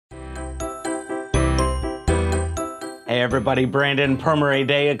Hey everybody, Brandon,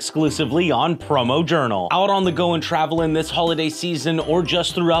 PromoErrday exclusively on Promo Journal. Out on the go and traveling this holiday season or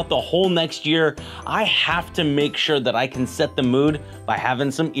just throughout the whole next year, I have to make sure that I can set the mood by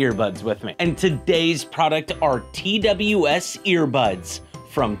having some earbuds with me. And today's product are TWS Earbuds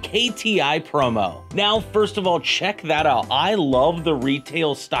from KTI Promo. Now, first of all, check that out. I love the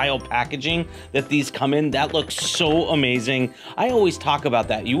retail style packaging that these come in. That looks so amazing. I always talk about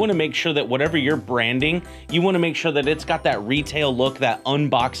that. You wanna make sure that whatever you're branding, you wanna make sure that it's got that retail look, that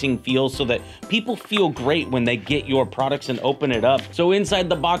unboxing feel, so that people feel great when they get your products and open it up. So inside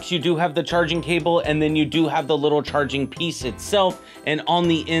the box, you do have the charging cable, and then you do have the little charging piece itself. And on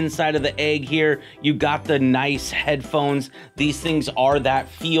the inside of the egg here, you got the nice headphones. These things are that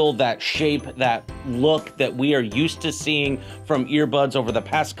feel, that shape, that look that we are used to seeing from earbuds over the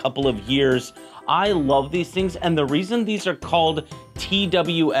past couple of years. I love these things, and the reason these are called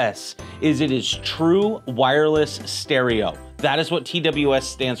TWS is it is true wireless stereo. That is what TWS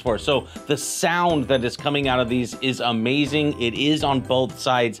stands for. So the sound that is coming out of these is amazing. It is on both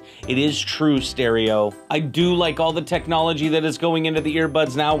sides. It is true stereo. I do like all the technology that is going into the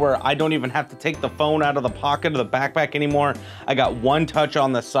earbuds now, where I don't even have to take the phone out of the pocket of the backpack anymore. I got one touch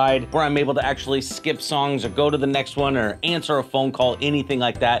on the side where I'm able to actually skip songs or go to the next one or answer a phone call, anything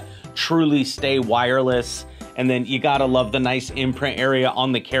like that. Truly stay wireless. And then you gotta love the nice imprint area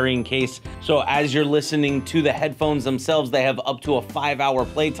on the carrying case. So as you're listening to the headphones themselves, they have up to a 5-hour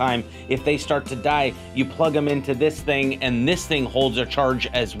playtime. If they start to die, you plug them into this thing, and this thing holds a charge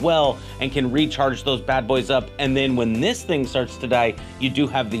as well and can recharge those bad boys up. And then when this thing starts to die, you do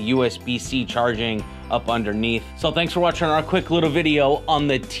have the USB-C charging up underneath. So thanks for watching our quick little video on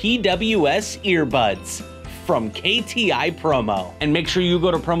the TWS earbuds from KTI Promo. And make sure you go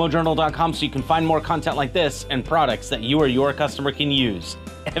to promojournal.com so you can find more content like this and products that you or your customer can use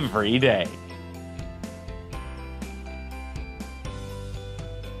every day.